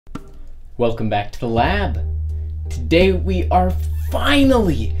Welcome back to the lab. Today we are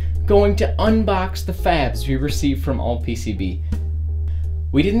finally going to unbox the fabs we received from ALLPCB.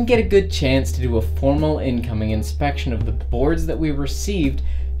 We didn't get a good chance to do a formal incoming inspection of the boards that we received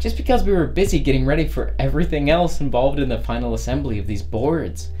just because we were busy getting ready for everything else involved in the final assembly of these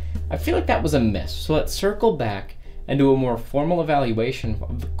boards. I feel like that was a miss, so let's circle back and do a more formal evaluation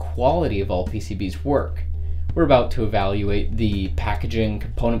of the quality of ALLPCB's work. We're about to evaluate the packaging,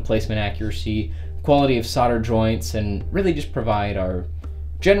 component placement accuracy, quality of solder joints, and really just provide our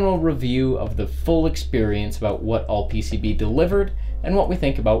general review of the full experience about what ALLPCB delivered and what we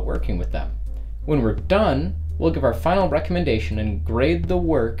think about working with them. When we're done, we'll give our final recommendation and grade the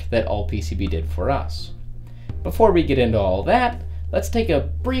work that ALLPCB did for us. Before we get into all that, let's take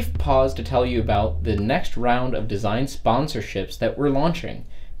a brief pause to tell you about the next round of design sponsorships that we're launching.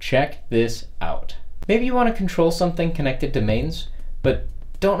 Check this out. Maybe you want to control something connected to mains, but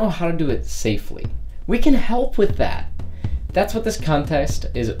don't know how to do it safely. We can help with that. That's what this contest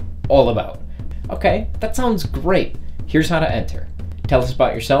is all about. Okay, that sounds great. Here's how to enter. Tell us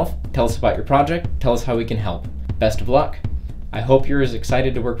about yourself, tell us about your project, tell us how we can help. Best of luck. I hope you're as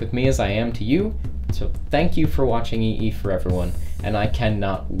excited to work with me as I am to you. So thank you for watching EEforEveryone, and I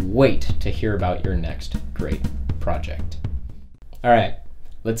cannot wait to hear about your next great project. All right.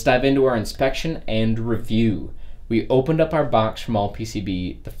 Let's dive into our inspection and review. We opened up our box from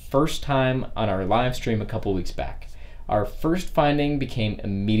ALLPCB the first time on our live stream a couple weeks back. Our first finding became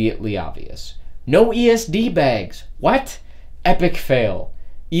immediately obvious. No ESD bags! What? Epic fail.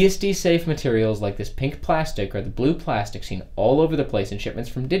 ESD safe materials like this pink plastic or the blue plastic seen all over the place in shipments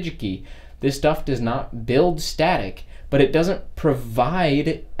from DigiKey. This stuff does not build static, but it doesn't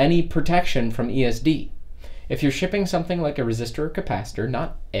provide any protection from ESD. If you're shipping something like a resistor or capacitor,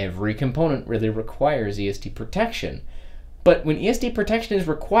 not every component really requires ESD protection. But when ESD protection is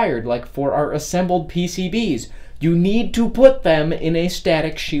required, like for our assembled PCBs, you need to put them in a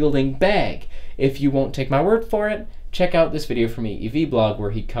static shielding bag. If you won't take my word for it, check out this video from EEVblog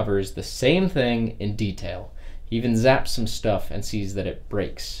where he covers the same thing in detail. He even zaps some stuff and sees that it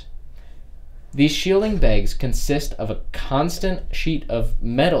breaks. These shielding bags consist of a constant sheet of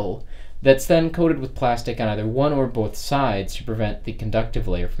metal that's then coated with plastic on either one or both sides to prevent the conductive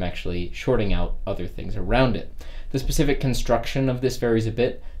layer from actually shorting out other things around it. The specific construction of this varies a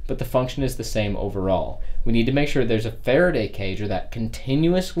bit, but the function is the same overall. We need to make sure there's a Faraday cage or that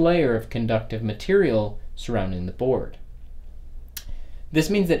continuous layer of conductive material surrounding the board. This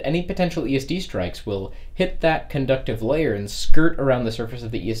means that any potential ESD strikes will hit that conductive layer and skirt around the surface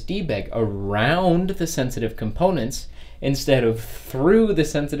of the ESD bag around the sensitive components instead of through the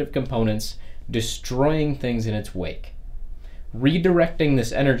sensitive components, destroying things in its wake. Redirecting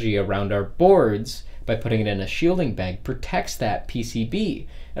this energy around our boards by putting it in a shielding bag protects that PCB,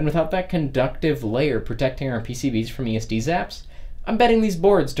 and without that conductive layer protecting our PCBs from ESD zaps, I'm betting these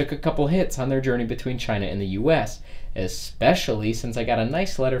boards took a couple hits on their journey between China and the US, especially since I got a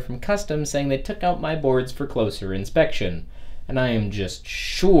nice letter from Customs saying they took out my boards for closer inspection, and I am just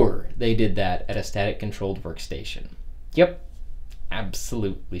sure they did that at a static controlled workstation. Yep,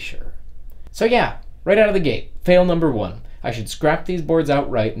 absolutely sure. So yeah, right out of the gate, fail number one. I should scrap these boards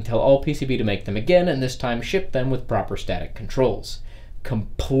outright and tell ALLPCB to make them again, and this time ship them with proper static controls.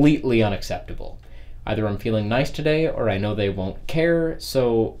 Completely unacceptable. Either I'm feeling nice today or I know they won't care,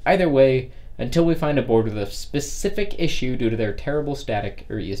 so either way, until we find a board with a specific issue due to their terrible static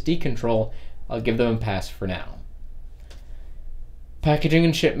or ESD control, I'll give them a pass for now. Packaging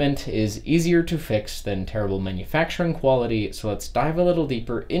and shipment is easier to fix than terrible manufacturing quality, so let's dive a little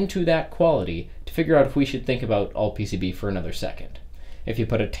deeper into that quality to figure out if we should think about ALLPCB for another second. If you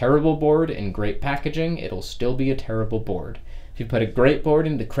put a terrible board in great packaging, it'll still be a terrible board. If you put a great board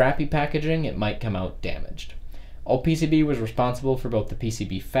into crappy packaging, it might come out damaged. ALLPCB was responsible for both the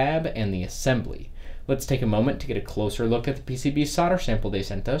PCB fab and the assembly. Let's take a moment to get a closer look at the PCB solder sample they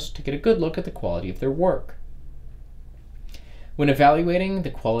sent us to get a good look at the quality of their work. When evaluating the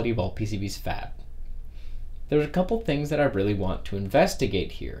quality of ALLPCB's fab, there's a couple things that I really want to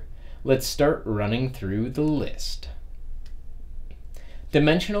investigate here. Let's start running through the list.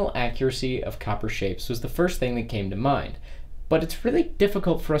 Dimensional accuracy of copper shapes was the first thing that came to mind, but it's really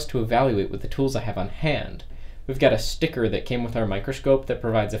difficult for us to evaluate with the tools I have on hand. We've got a sticker that came with our microscope that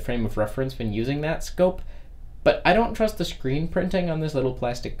provides a frame of reference when using that scope, but I don't trust the screen printing on this little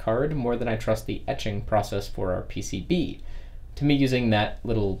plastic card more than I trust the etching process for our PCB. To me, using that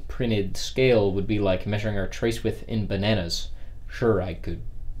little printed scale would be like measuring our trace width in bananas. Sure, I could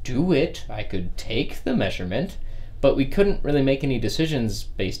do it, I could take the measurement, but we couldn't really make any decisions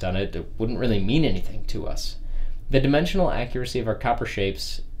based on it. It wouldn't really mean anything to us. The dimensional accuracy of our copper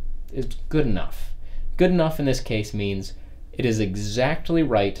shapes good enough. Good enough in this case means it is exactly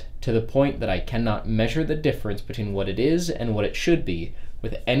right to the point that I cannot measure the difference between what it is and what it should be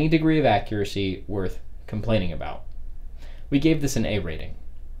with any degree of accuracy worth complaining about. We gave this an A rating.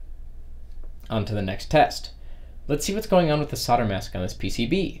 On to the next test. Let's see what's going on with the solder mask on this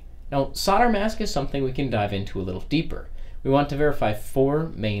PCB. Now, solder mask is something we can dive into a little deeper. We want to verify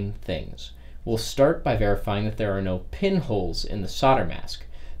 4 main things. We'll start by verifying that there are no pinholes in the solder mask.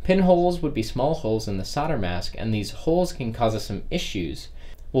 Pinholes would be small holes in the solder mask, and these holes can cause us some issues.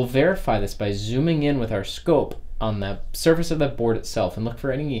 We'll verify this by zooming in with our scope on the surface of the board itself and look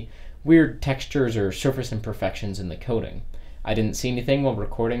for any weird textures or surface imperfections in the coating. I didn't see anything while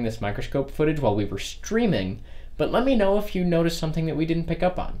recording this microscope footage while we were streaming, but let me know if you noticed something that we didn't pick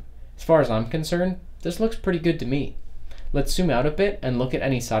up on. As far as I'm concerned, this looks pretty good to me. Let's zoom out a bit and look at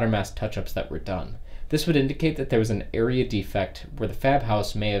any solder mask touch-ups that were done. This would indicate that there was an area defect where the fab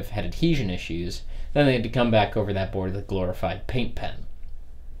house may have had adhesion issues, then they had to come back over that board with a glorified paint pen.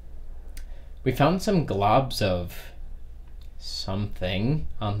 We found some globs of something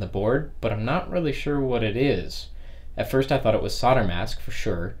on the board, but I'm not really sure what it is. At first I thought it was solder mask for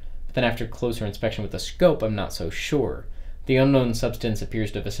sure, but then after closer inspection with the scope I'm not so sure. The unknown substance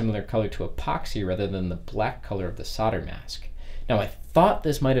appears to have a similar color to epoxy rather than the black color of the solder mask. Now I thought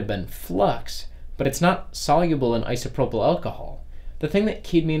this might have been flux, but it's not soluble in isopropyl alcohol. The thing that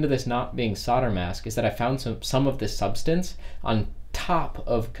keyed me into this not being solder mask is that I found some of this substance on top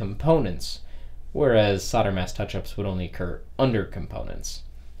of components, whereas solder mask touch-ups would only occur under components.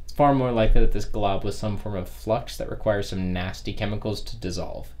 It's far more likely that this glob was some form of flux that requires some nasty chemicals to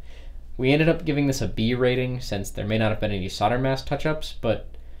dissolve. We ended up giving this a B rating since there may not have been any solder mask touch-ups, but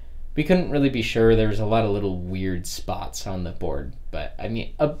we couldn't really be sure. There was a lot of little weird spots on the board, but I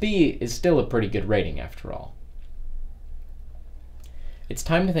mean, a B is still a pretty good rating after all. It's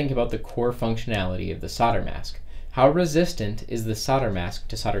time to think about the core functionality of the solder mask. How resistant is the solder mask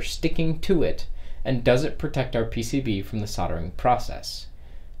to solder sticking to it, and does it protect our PCB from the soldering process?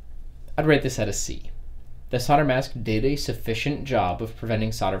 I'd rate this at a C. The solder mask did a sufficient job of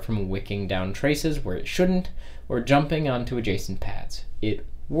preventing solder from wicking down traces where it shouldn't, or jumping onto adjacent pads. It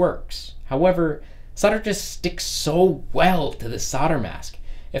works. However, solder just sticks so well to the solder mask.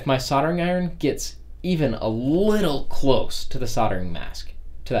 If my soldering iron gets even a little close to the soldering mask,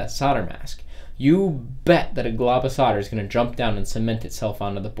 to that solder mask, you bet that a glob of solder is going to jump down and cement itself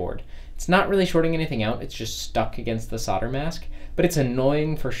onto the board. It's not really shorting anything out, it's just stuck against the solder mask, but it's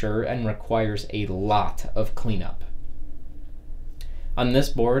annoying for sure and requires a lot of cleanup. On this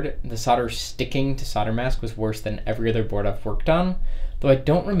board, the solder sticking to solder mask was worse than every other board I've worked on, though I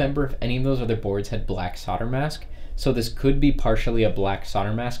don't remember if any of those other boards had black solder mask, so this could be partially a black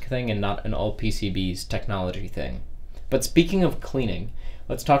solder mask thing and not an ALLPCB's technology thing. But speaking of cleaning,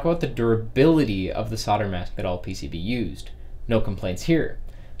 let's talk about the durability of the solder mask that ALLPCB used. No complaints here.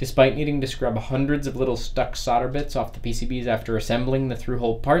 Despite needing to scrub hundreds of little stuck solder bits off the PCBs after assembling the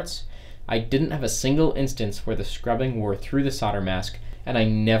through-hole parts, I didn't have a single instance where the scrubbing wore through the solder mask, and I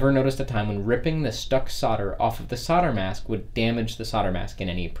never noticed a time when ripping the stuck solder off of the solder mask would damage the solder mask in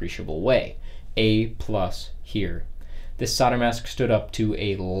any appreciable way. A+ here. This solder mask stood up to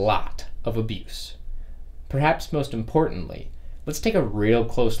a lot of abuse. Perhaps most importantly, let's take a real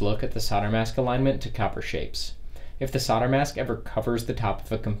close look at the solder mask alignment to copper shapes. If the solder mask ever covers the top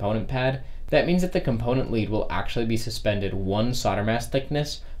of a component pad, that means that the component lead will actually be suspended 1 solder mask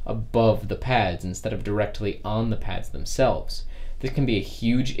thickness above the pads instead of directly on the pads themselves. This can be a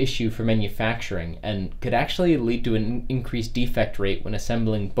huge issue for manufacturing and could actually lead to an increased defect rate when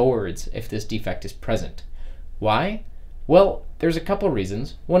assembling boards if this defect is present. Why? Well, there's a couple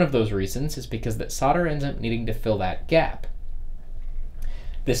reasons. One of those reasons is because that solder ends up needing to fill that gap.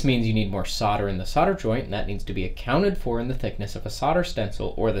 This means you need more solder in the solder joint, and that needs to be accounted for in the thickness of a solder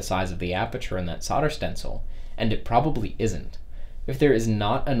stencil or the size of the aperture in that solder stencil, and it probably isn't. If there is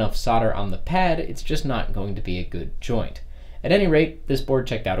not enough solder on the pad, it's just not going to be a good joint. At any rate, this board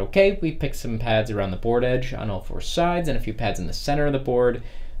checked out okay. We picked some pads around the board edge on all 4 sides and a few pads in the center of the board.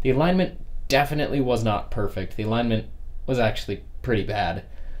 The alignment definitely was not perfect. The alignment was actually pretty bad.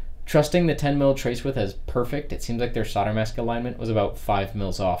 Trusting the 10 mil trace width as perfect, it seems like their solder mask alignment was about 5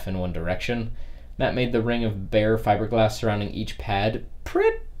 mils off in one direction. That made the ring of bare fiberglass surrounding each pad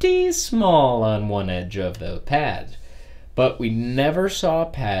pretty small on one edge of the pad. But we never saw a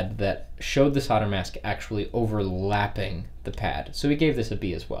pad that showed the solder mask actually overlapping the pad, so we gave this a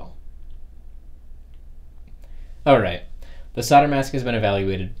B as well. Alright, the solder mask has been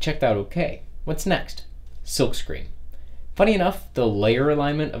evaluated, checked out okay. What's next? Silkscreen. Funny enough, the layer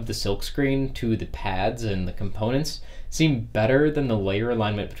alignment of the silkscreen to the pads and the components seemed better than the layer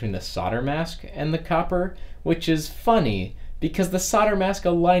alignment between the solder mask and the copper, which is funny because the solder mask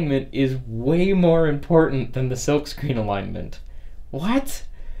alignment is way more important than the silkscreen alignment. What?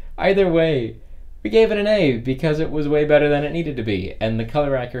 Either way, we gave it an A because it was way better than it needed to be, and the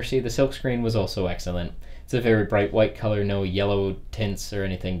color accuracy of the silkscreen was also excellent. It's a very bright white color, no yellow tints or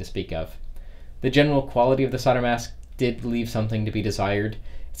anything to speak of. The general quality of the solder mask did leave something to be desired.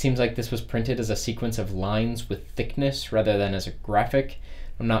 It seems like this was printed as a sequence of lines with thickness rather than as a graphic.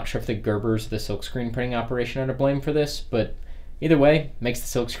 I'm not sure if the Gerbers of the silkscreen printing operation are to blame for this, but either way, makes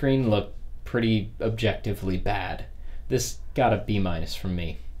the silkscreen look pretty objectively bad. This got a B- from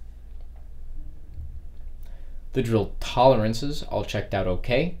me. The drill tolerances all checked out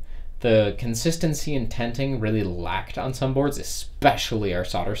okay. The consistency and tenting really lacked on some boards, especially our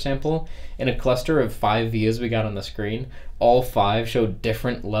solder sample. In a cluster of 5 vias we got on the screen, all 5 showed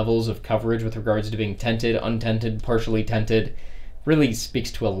different levels of coverage with regards to being tented, untented, partially tented. Really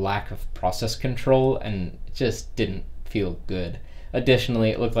speaks to a lack of process control, and it just didn't feel good.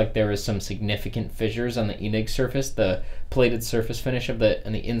 Additionally, it looked like there was some significant fissures on the ENIG surface, the plated surface finish of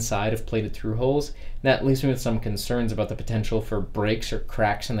the inside of plated through holes. And that leaves me with some concerns about the potential for breaks or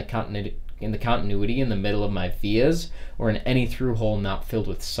cracks in the continuity in the middle of my vias, or in any through hole not filled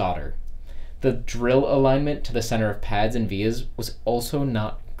with solder. The drill alignment to the center of pads and vias was also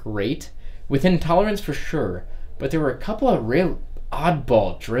not great, within tolerance for sure, but there were a couple of real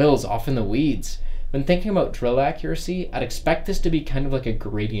oddball drills off in the weeds. When thinking about drill accuracy, I'd expect this to be kind of like a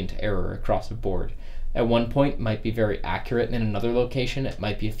gradient error across a board. At one point, it might be very accurate, and in another location, it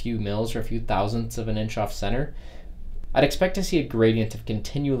might be a few mils or a few thousandths of an inch off center. I'd expect to see a gradient of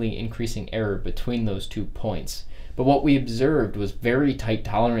continually increasing error between those 2 points. But what we observed was very tight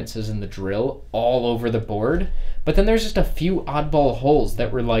tolerances in the drill all over the board, but then there's just a few oddball holes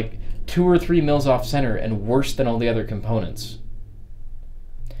that were like 2 or 3 mils off center and worse than all the other components.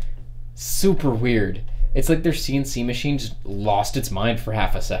 Super weird. It's like their CNC machine just lost its mind for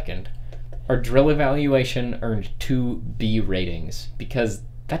half a second. Our drill evaluation earned 2 B ratings, because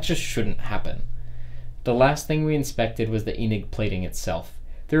that just shouldn't happen. The last thing we inspected was the ENIG plating itself.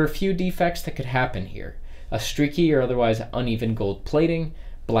 There are a few defects that could happen here. A streaky or otherwise uneven gold plating,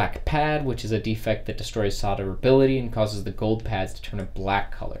 black pad, which is a defect that destroys solderability and causes the gold pads to turn a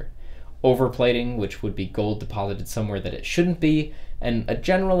black color. Overplating, which would be gold deposited somewhere that it shouldn't be, and a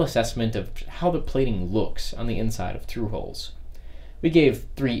general assessment of how the plating looks on the inside of through holes. We gave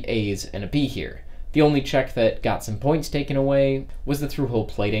 3 A's and a B here. The only check that got some points taken away was the through hole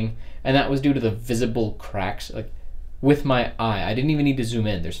plating, and that was due to the visible cracks. Like, with my eye, I didn't even need to zoom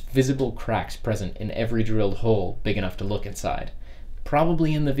in. There's visible cracks present in every drilled hole big enough to look inside.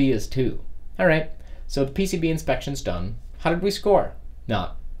 Probably in the vias too. Alright, so the PCB inspection's done. How did we score?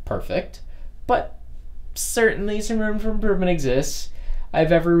 Not perfect, but certainly some room for improvement exists. I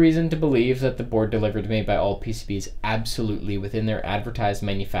have every reason to believe that the board delivered to me by ALLPCB is absolutely within their advertised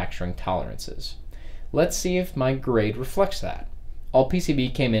manufacturing tolerances. Let's see if my grade reflects that.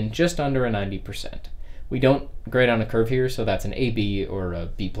 ALLPCB came in just under a 90%. We don't grade on a curve here, so that's an AB or a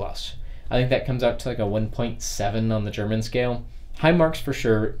B+. I think that comes out to like a 1.7 on the German scale. High marks for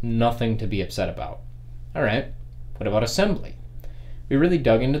sure, nothing to be upset about. Alright, what about assembly? We really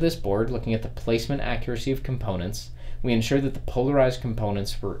dug into this board, looking at the placement accuracy of components. We ensured that the polarized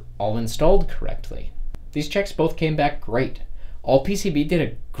components were all installed correctly. These checks both came back great. ALLPCB did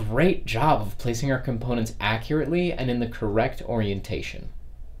a great job of placing our components accurately and in the correct orientation.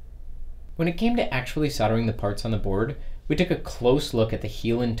 When it came to actually soldering the parts on the board, we took a close look at the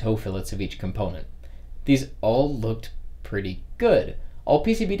heel and toe fillets of each component. These all looked pretty good.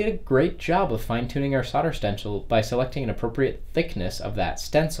 ALLPCB did a great job of fine-tuning our solder stencil by selecting an appropriate thickness of that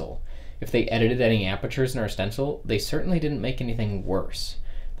stencil. If they edited any apertures in our stencil, they certainly didn't make anything worse.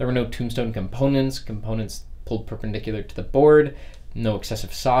 There were no tombstone components pulled perpendicular to the board, no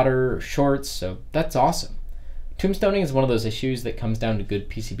excessive solder or shorts, so that's awesome. Tombstoning is one of those issues that comes down to good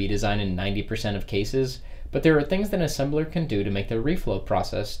PCB design in 90% of cases, but there are things that an assembler can do to make the reflow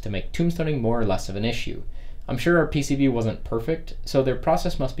process to make tombstoning more or less of an issue. I'm sure our PCB wasn't perfect, so their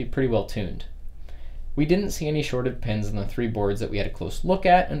process must be pretty well tuned. We didn't see any shorted pins on the 3 boards that we had a close look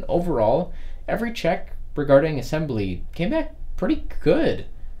at, and overall, every check regarding assembly came back pretty good.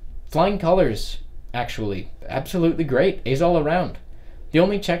 Flying colors, actually, absolutely great, A's all around. The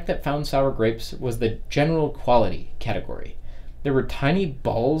only check that found sour grapes was the general quality category. There were tiny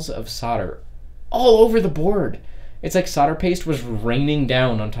balls of solder all over the board. It's like solder paste was raining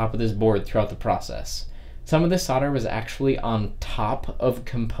down on top of this board throughout the process. Some of the solder was actually on top of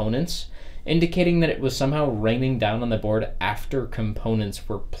components. indicating that it was somehow raining down on the board after components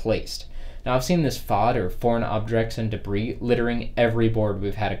were placed. Now I've seen this FOD, or foreign objects and debris, littering every board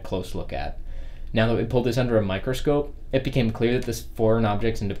we've had a close look at. Now that we pulled this under a microscope, it became clear that this foreign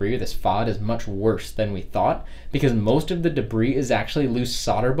objects and debris, or this FOD, is much worse than we thought, because most of the debris is actually loose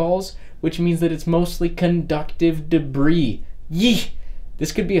solder balls, which means that it's mostly conductive debris. Yee!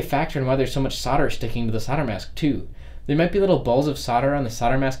 This could be a factor in why there's so much solder sticking to the solder mask too. There might be little balls of solder on the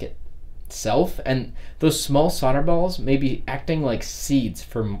solder mask itself, and those small solder balls may be acting like seeds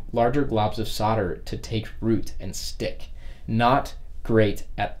for larger globs of solder to take root and stick. Not great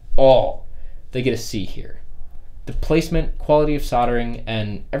at all. They get a C here. The placement, quality of soldering,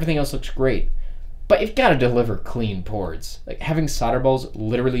 and everything else looks great, but you've got to deliver clean boards. Like, having solder balls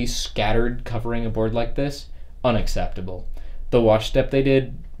literally scattered covering a board like this, unacceptable. The wash step they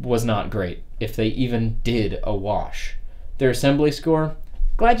did was not great, if they even did a wash. Their assembly score,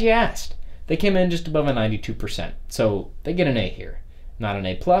 glad you asked. They came in just above a 92%, so they get an A here. Not an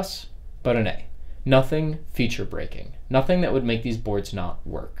A+, but an A. Nothing feature breaking. Nothing that would make these boards not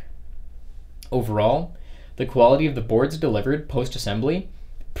work. Overall, the quality of the boards delivered post-assembly,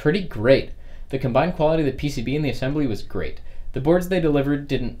 pretty great. The combined quality of the PCB and the assembly was great. The boards they delivered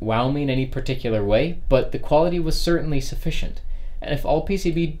didn't wow me in any particular way, but the quality was certainly sufficient. And if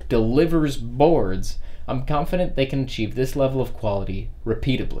ALLPCB delivers boards, I'm confident they can achieve this level of quality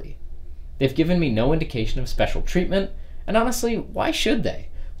repeatably. They've given me no indication of special treatment, and honestly, why should they?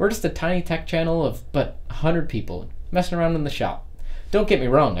 We're just a tiny tech channel of but 100 people messing around in the shop. Don't get me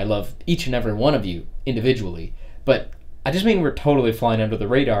wrong, I love each and every one of you individually, but I just mean we're totally flying under the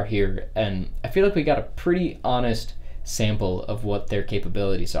radar here, and I feel like we got a pretty honest sample of what their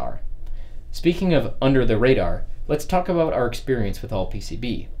capabilities are. Speaking of under the radar, let's talk about our experience with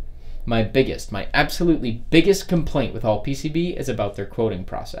ALLPCB. My absolutely biggest complaint with ALLPCB is about their quoting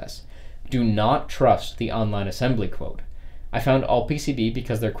process. Do not trust the online assembly quote. I found ALLPCB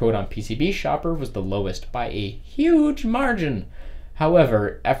because their quote on PCB Shopper was the lowest by a huge margin.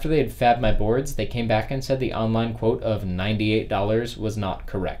 However, after they had fabbed my boards, they came back and said the online quote of $98 was not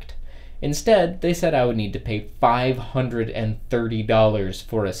correct. Instead, they said I would need to pay $530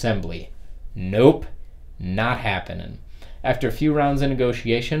 for assembly. Nope, not happening. After a few rounds of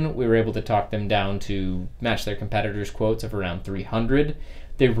negotiation, we were able to talk them down to match their competitors' quotes of around $300.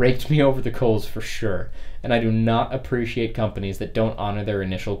 They raked me over the coals for sure, and I do not appreciate companies that don't honor their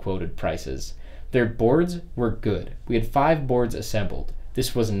initial quoted prices. Their boards were good. We had 5 boards assembled.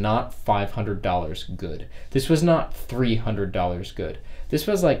 This was not $500 good. This was not $300 good. This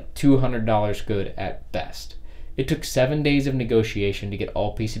was like $200 good at best. It took 7 days of negotiation to get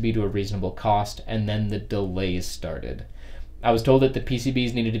ALLPCB to a reasonable cost, and then the delays started. I was told that the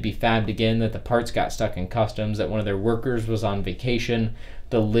PCBs needed to be fabbed again, that the parts got stuck in customs, that one of their workers was on vacation.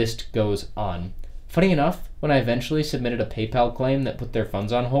 The list goes on. Funny enough, when I eventually submitted a PayPal claim that put their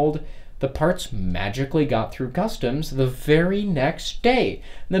funds on hold, the parts magically got through customs the very next day.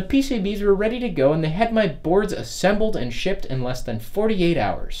 The PCBs were ready to go, and they had my boards assembled and shipped in less than 48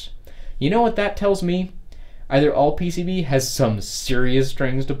 hours. You know what that tells me? Either ALLPCB has some serious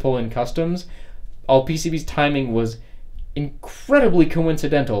strings to pull in customs, ALLPCB's timing was incredibly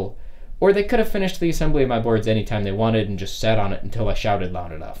coincidental, or they could have finished the assembly of my boards anytime they wanted and just sat on it until I shouted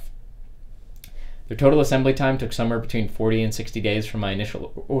loud enough. Their total assembly time took somewhere between 40 and 60 days from my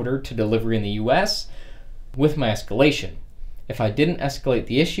initial order to delivery in the US, with my escalation. If I didn't escalate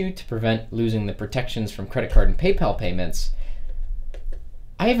the issue to prevent losing the protections from credit card and PayPal payments,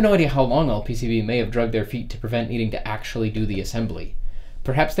 I have no idea how long ALLPCB may have dragged their feet to prevent needing to actually do the assembly.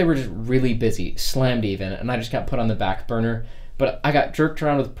 Perhaps they were just really busy, slammed even, and I just got put on the back burner, but I got jerked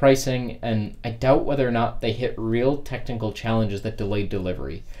around with pricing, and I doubt whether or not they hit real technical challenges that delayed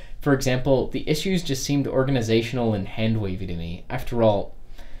delivery. For example, the issues just seemed organizational and hand-wavy to me. After all,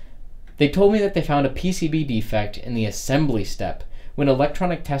 they told me that they found a PCB defect in the assembly step, when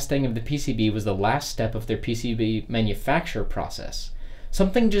electronic testing of the PCB was the last step of their PCB manufacture process.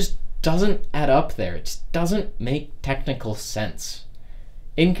 Something just doesn't add up there. It just doesn't make technical sense.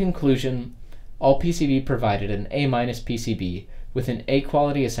 In conclusion, ALLPCB provided an A- PCB with an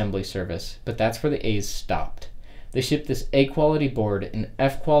A-quality assembly service, but that's where the A's stopped. They shipped this A-quality board in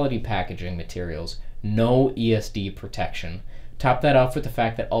F-quality packaging materials, no ESD protection. Top that off with the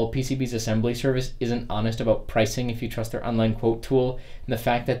fact that ALLPCB's assembly service isn't honest about pricing if you trust their online quote tool, and the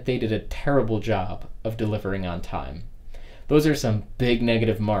fact that they did a terrible job of delivering on time. Those are some big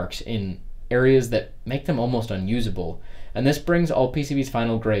negative marks in areas that make them almost unusable, and this brings ALLPCB's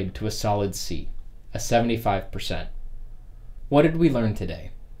final grade to a solid C, a 75%. What did we learn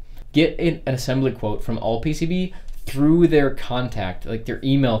today? Get an assembly quote from ALLPCB through their contact, like their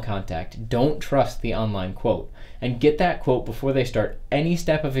email contact. Don't trust the online quote, and get that quote before they start any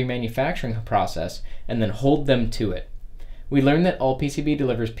step of a manufacturing process, and then hold them to it. We learned that ALLPCB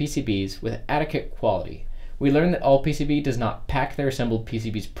delivers PCBs with adequate quality. We learned that ALLPCB does not pack their assembled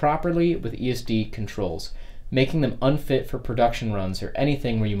PCBs properly with ESD controls, making them unfit for production runs or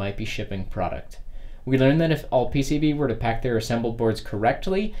anything where you might be shipping product. We learned that if ALLPCB were to pack their assembled boards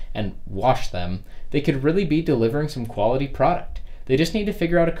correctly and wash them, they could really be delivering some quality product. They just need to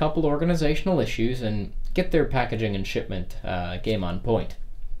figure out a couple organizational issues and get their packaging and shipment game on point.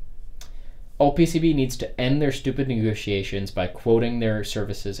 ALLPCB needs to end their stupid negotiations by quoting their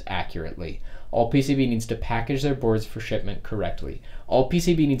services accurately. ALLPCB needs to package their boards for shipment correctly.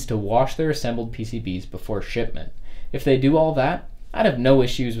 ALLPCB needs to wash their assembled PCBs before shipment. If they do all that, I'd have no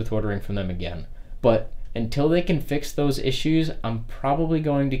issues with ordering from them again. But until they can fix those issues, I'm probably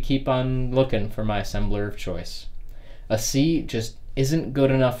going to keep on looking for my assembler of choice. A C just isn't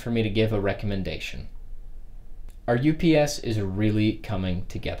good enough for me to give a recommendation. Our UPS is really coming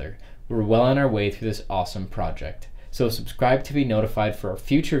together. We're well on our way through this awesome project. So subscribe to be notified for our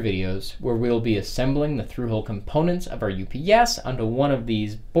future videos where we'll be assembling the through-hole components of our UPS onto one of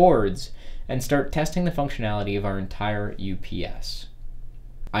these boards and start testing the functionality of our entire UPS.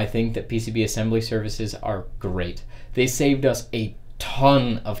 I think that PCB assembly services are great. They saved us a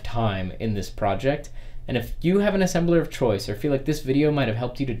ton of time in this project, and if you have an assembler of choice or feel like this video might have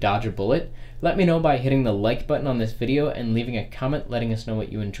helped you to dodge a bullet, let me know by hitting the like button on this video and leaving a comment letting us know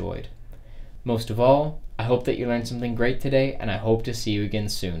what you enjoyed. Most of all, I hope that you learned something great today, and I hope to see you again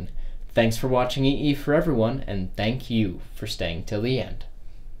soon. Thanks for watching EEforEveryone, and thank you for staying till the end.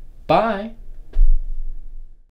 Bye!